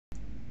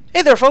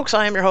Hey there folks,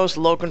 I am your host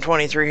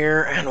Loken23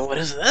 here, and what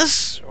is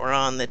this? We're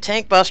on the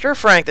Tank Buster,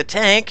 Frank the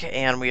Tank,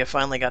 and we have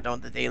finally got done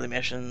with the daily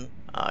mission.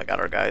 Got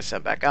our guys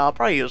sent back out. I'll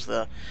probably use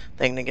the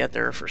thing to get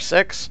there for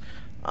 6,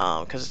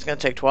 because it's going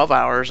to take 12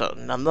 hours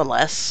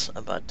nonetheless,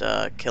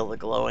 but kill the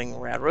glowing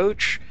rad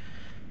roach.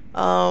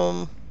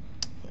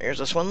 Here's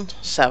this one,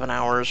 7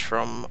 hours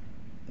from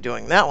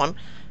doing that one,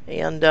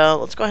 and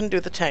let's go ahead and do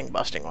the tank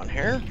busting one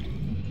here.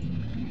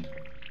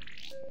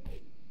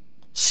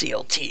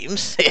 SEAL Team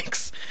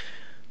 6.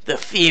 The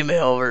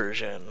female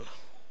version.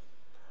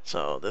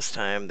 So this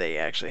time they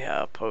actually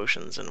have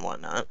potions and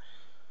whatnot.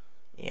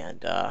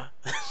 And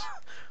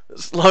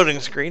this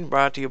loading screen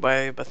brought to you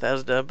by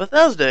Bethesda.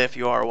 Bethesda, if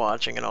you are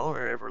watching at all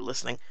or ever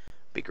listening,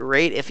 it'd be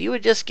great if you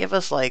would just give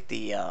us like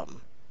the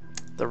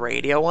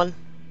radio one.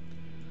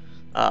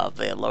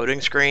 The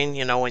loading screen,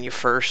 you know, when you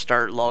first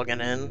start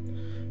logging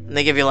in. And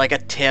they give you like a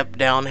tip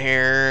down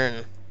here.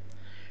 And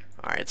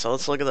alright, so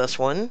let's look at this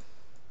one.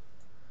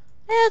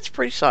 Yeah, it's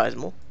pretty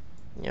sizable.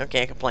 You know,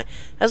 can't complain.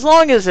 As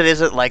long as it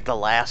isn't like the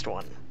last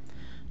one,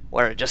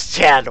 where it just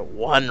had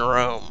one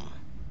room.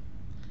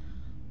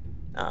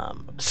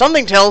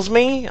 Something tells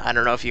me, I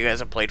don't know if you guys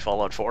have played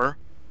Fallout 4.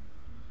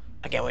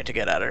 I can't wait to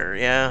get out of here,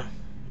 yeah.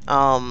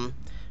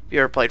 If you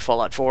ever played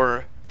Fallout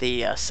 4,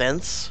 the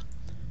synths,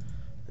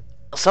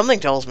 something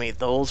tells me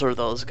those are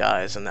those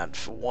guys in that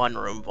one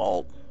room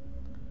vault.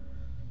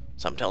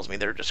 Something tells me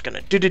they're just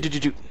gonna do.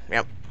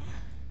 Yep.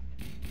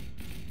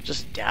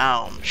 Just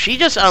down. She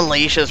just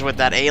unleashes with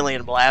that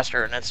alien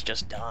blaster and it's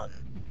just done.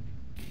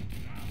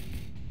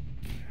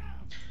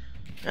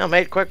 Well,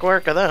 made quick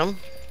work of them.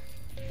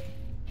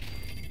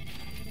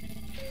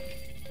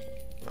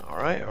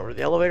 Alright, over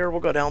the elevator. We'll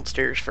go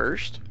downstairs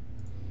first.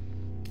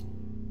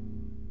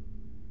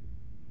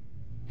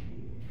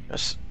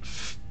 Just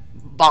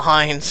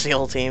behind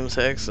SEAL Team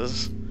 6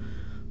 is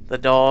the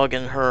dog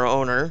and her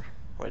owner,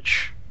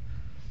 which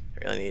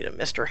I really need a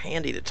Mr.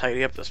 Handy to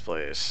tidy up this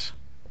place.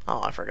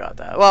 Oh, I forgot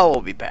that. Well,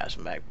 we'll be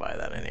passing back by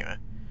that anyway.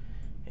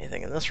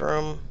 Anything in this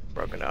room?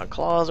 Broken down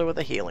closet with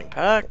a healing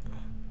pack.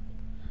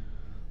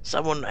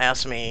 Someone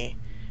asked me,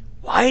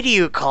 why do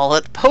you call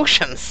it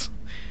potions?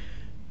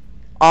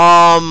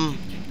 I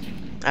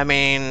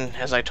mean,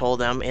 as I told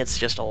them, it's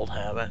just old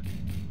habit.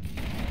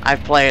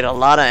 I've played a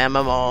lot of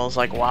MMOs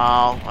like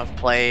WoW. I've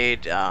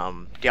played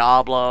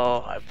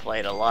Diablo. I've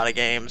played a lot of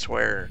games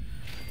where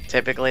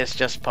typically it's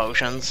just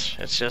potions.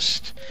 It's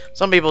just,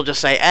 some people just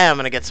say, I'm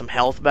gonna get some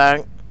health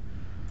back.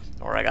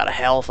 Or I got a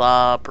health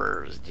up,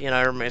 or, you know,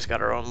 everybody's got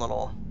her own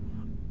little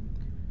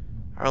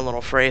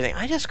phrasing.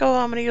 I just go,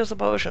 I'm gonna use the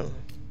potion.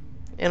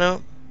 You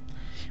know?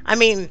 I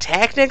mean,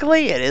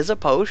 technically, it is a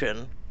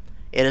potion.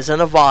 It is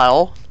in a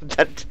vial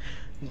that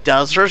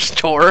does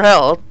restore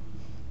health.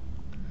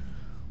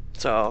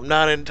 So, I'm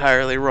not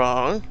entirely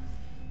wrong.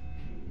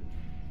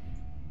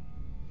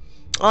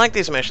 I like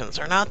these missions.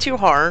 They're not too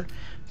hard.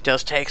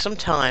 Just take some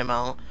time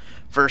out.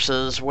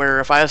 Versus where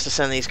if I was to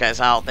send these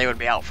guys out, they would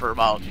be out for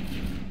about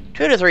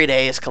 2 to 3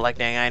 days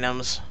collecting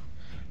items.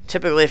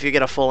 Typically, if you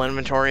get a full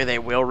inventory, they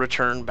will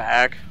return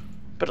back.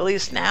 But at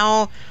least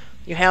now,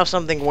 you have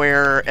something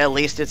where at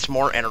least it's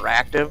more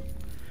interactive.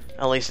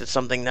 At least it's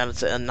something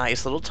that's a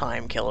nice little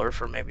time killer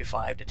for maybe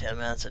 5 to 10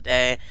 minutes a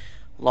day.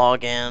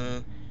 Log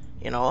in,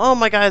 you know, oh,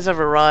 my guys have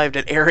arrived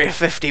at Area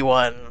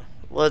 51.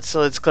 Let's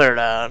clear it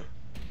out.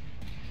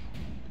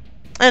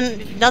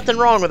 And nothing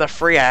wrong with a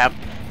free app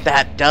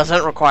that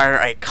doesn't require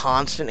a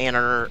constant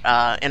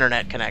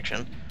internet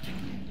connection.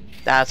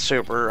 That's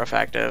super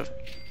effective.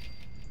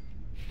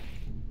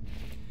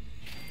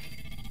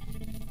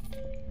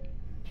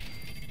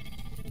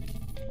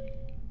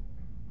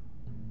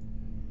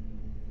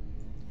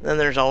 Then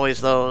there's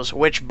always those,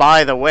 which,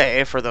 by the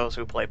way, for those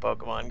who play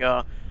Pokemon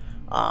Go,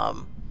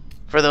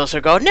 for those who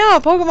go, no,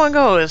 Pokemon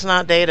Go is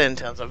not data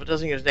intensive. It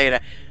doesn't use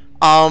data.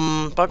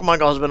 Pokemon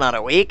Go has been out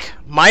a week.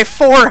 My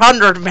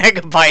 400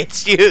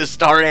 megabytes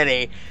used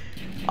already.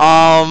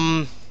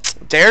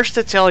 Dares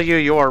to tell you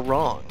you are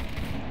wrong.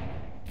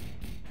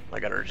 I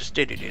gotta just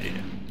do. And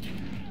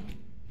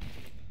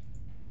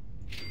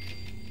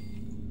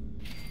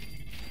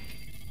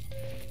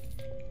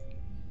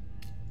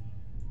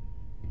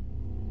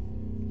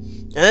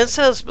it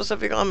says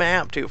specifically on my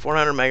app too,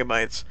 400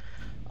 megabytes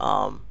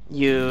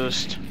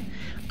used.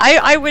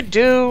 I would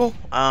do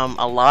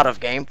a lot of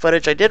game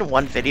footage. I did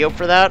one video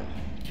for that,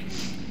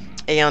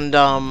 and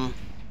I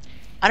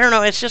don't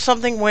know. It's just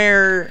something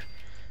where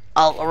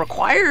it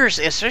requires,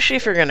 especially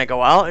if you're going to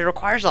go out, it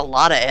requires a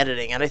lot of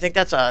editing, and I think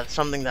that's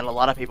something that a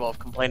lot of people have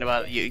complained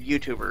about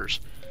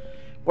YouTubers,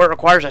 where it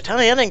requires a ton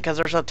of editing because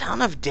there's a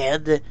ton of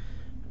dead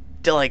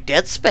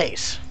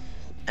space.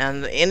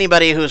 And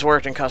anybody who's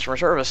worked in customer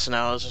service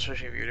knows,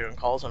 especially if you're doing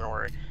calls center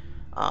work.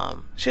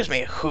 Excuse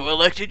me, who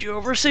elected you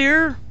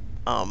overseer?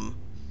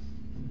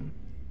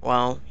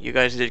 Well, you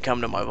guys did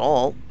come to my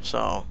vault,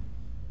 so.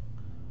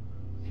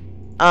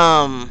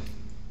 Oh,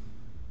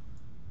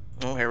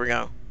 here we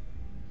go.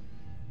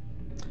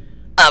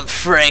 I'm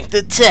Frank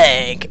the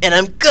Tank, and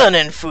I'm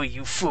gunning for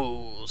you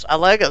fools. I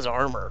like his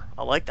armor.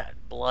 I like that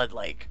blood,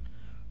 like,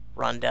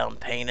 rundown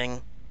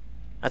painting.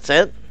 That's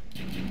it?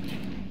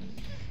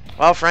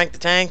 Well, Frank the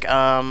Tank,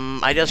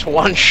 I just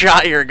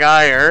one-shot your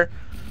guy.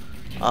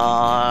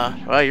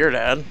 Well, you're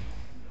dead.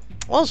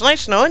 Well, it's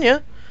nice knowing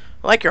you.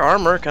 I like your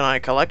armor. Can I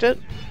collect it?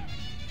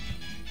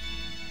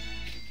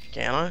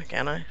 Can I?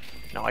 Can I?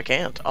 No, I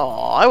can't. Oh,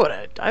 I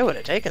would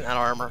have taken that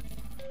armor.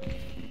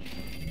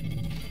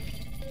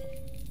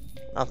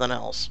 Nothing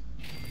else.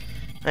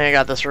 I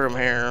got this room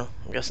here.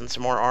 I'm guessing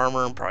some more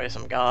armor and probably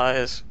some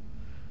guys.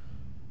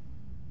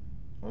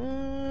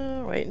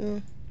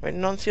 Waiting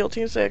on SEAL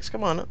Team 6.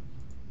 Come on.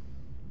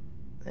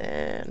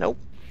 Nope.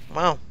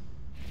 Wow.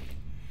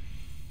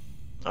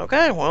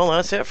 Okay, well,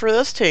 that's it for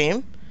this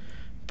team.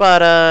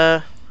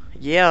 But,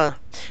 yeah.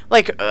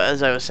 Like,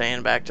 as I was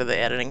saying, back to the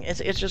editing,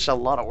 it's just a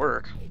lot of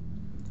work.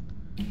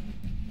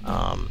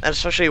 And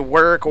especially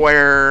work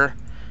where,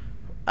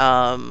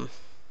 I'd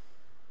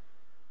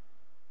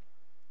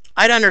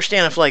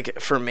understand if,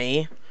 like, for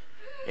me,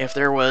 if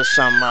there was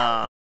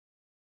some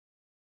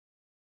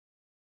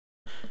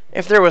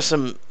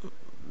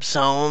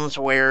zones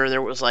where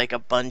there was, like, a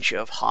bunch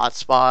of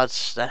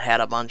hotspots that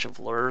had a bunch of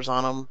lures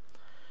on them.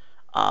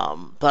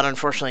 But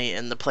unfortunately,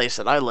 in the place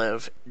that I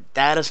live,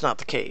 that is not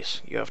the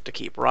case. You have to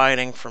keep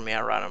riding. For me,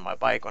 I ride on my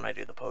bike when I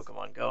do the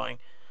Pokemon going.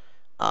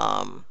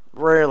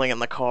 Rarely in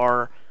the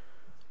car,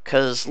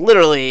 because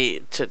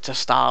literally, to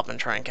stop and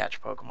try and catch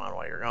a Pokemon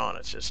while you're going,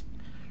 it's just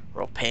a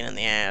real pain in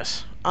the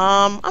ass.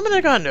 I'm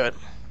gonna go and do it.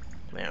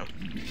 Yeah.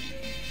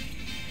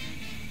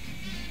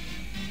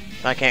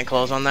 I can't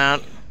close on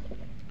that.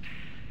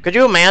 Could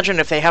you imagine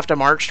if they have to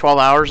march 12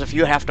 hours, if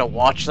you have to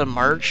watch them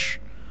march?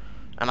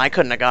 And I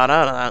couldn't have got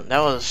out of that. That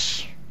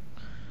was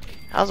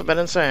a bit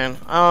insane.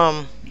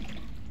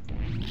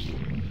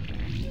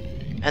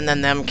 And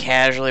then them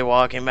casually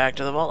walking back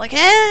to the vault, like,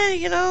 hey,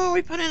 you know,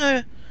 we put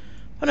in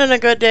a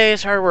good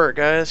day's hard work,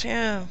 guys.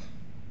 Yeah.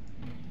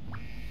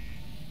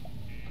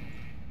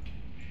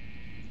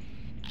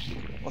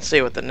 Let's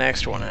see what the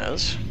next one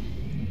is.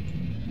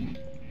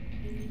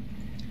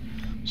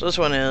 So this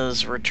one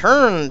is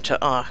return to.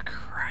 Oh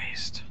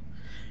Christ!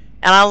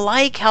 And I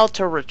like how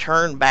to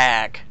return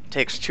back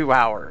takes 2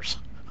 hours.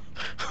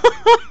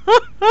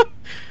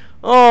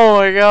 Oh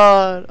my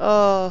god.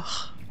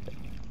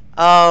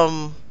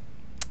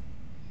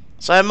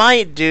 So I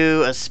might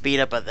do a speed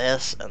up of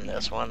this and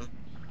this one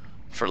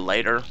for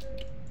later.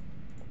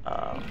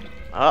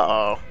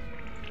 Uh-oh.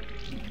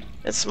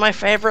 It's my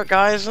favorite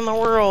guys in the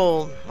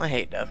world. I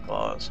hate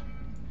Deathclaws.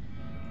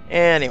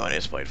 Anyone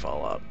who's played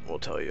Fallout will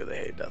tell you they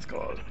hate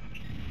Deathclaws.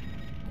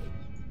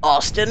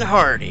 Austin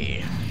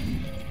Hardy.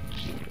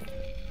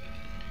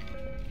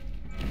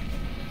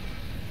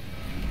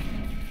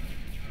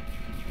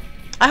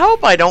 I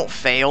hope I don't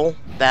fail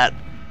that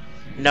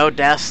no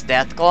deaths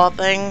Deathclaw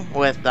thing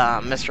with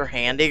Mr.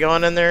 Handy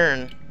going in there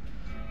and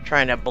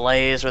trying to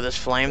blaze with his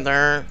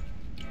flamethrower.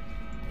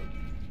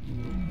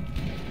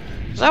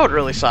 'Cause that would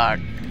really suck.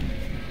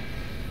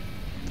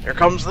 Here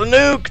comes the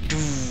nuke!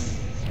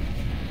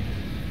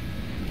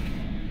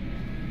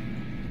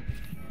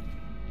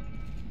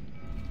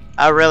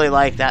 I really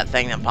like that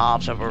thing that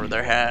pops up over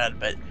their head,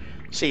 but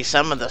see,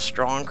 some of the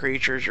strong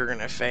creatures you're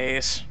gonna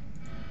face,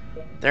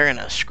 they're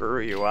gonna screw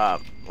you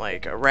up.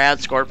 Like a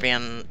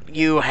Radscorpion,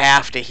 you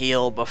have to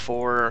heal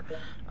before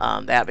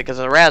that, because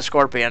of the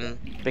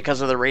Radscorpion, because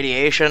of the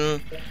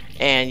radiation,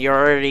 and you're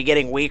already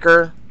getting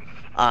weaker.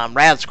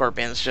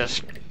 Radscorpions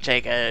just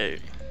take a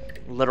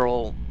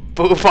literal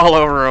poop all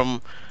over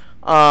them.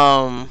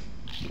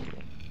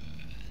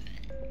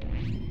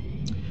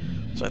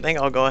 So I think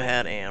I'll go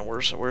ahead and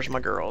where's my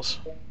girls?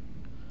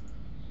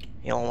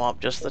 Heal them up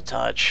just a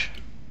touch.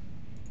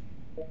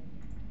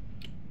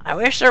 I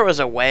wish there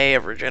was a way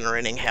of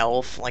regenerating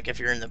health, like if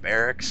you're in the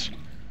barracks,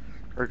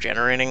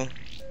 regenerating.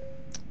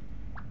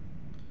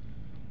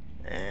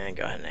 And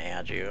go ahead and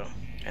add you,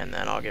 and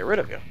then I'll get rid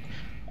of you.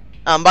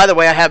 By the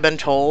way, I have been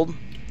told,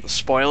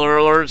 spoiler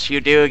alerts,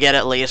 you do get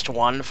at least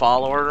one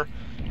follower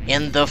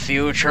in the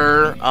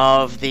future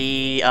of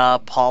the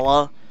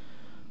Paula,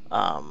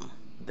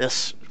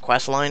 this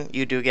quest line.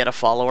 You do get a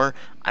follower.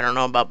 I don't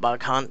know about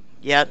Bug Hunt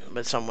yet,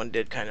 but someone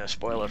did kind of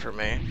spoil it for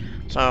me.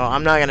 So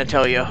I'm not going to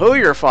tell you who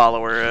your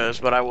follower is,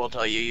 but I will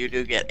tell you, you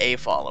do get a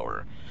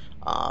follower.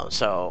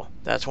 So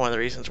that's one of the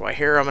reasons why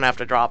here I'm going to have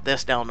to drop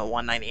this down to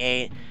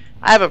 198.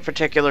 I have a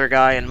particular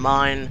guy in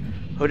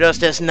mind who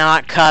just is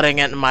not cutting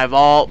it in my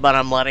vault, but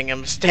I'm letting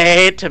him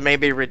stay to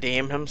maybe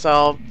redeem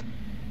himself.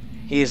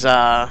 He's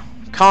a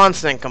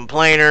constant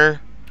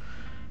complainer.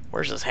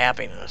 Where's his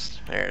happiness?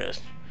 There it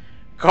is.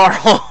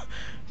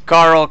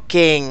 Carl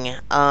King.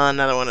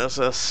 Another one is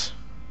this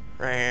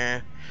right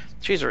here.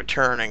 She's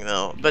returning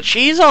though, but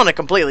she's on a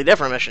completely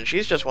different mission.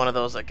 She's just one of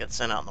those that gets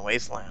sent out in the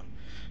Wasteland.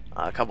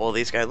 A couple of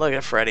these guys. Look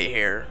at Freddy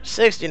here,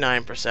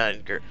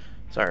 69%.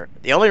 Sorry,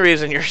 the only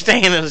reason you're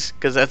staying is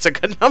because that's a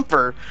good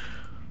number.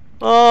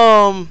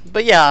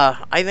 But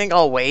yeah, I think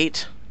I'll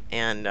wait,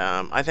 and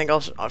I think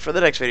I'll for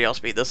the next video I'll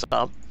speed this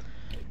up,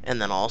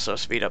 and then also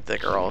speed up the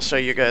girls, so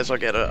you guys will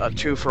get a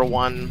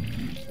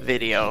 2-for-1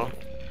 video.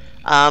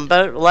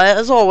 But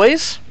as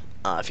always,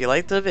 if you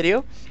liked the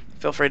video,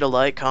 Feel free to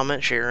like,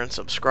 comment, share, and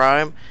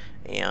subscribe.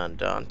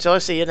 And until I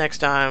see you next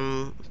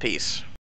time, peace.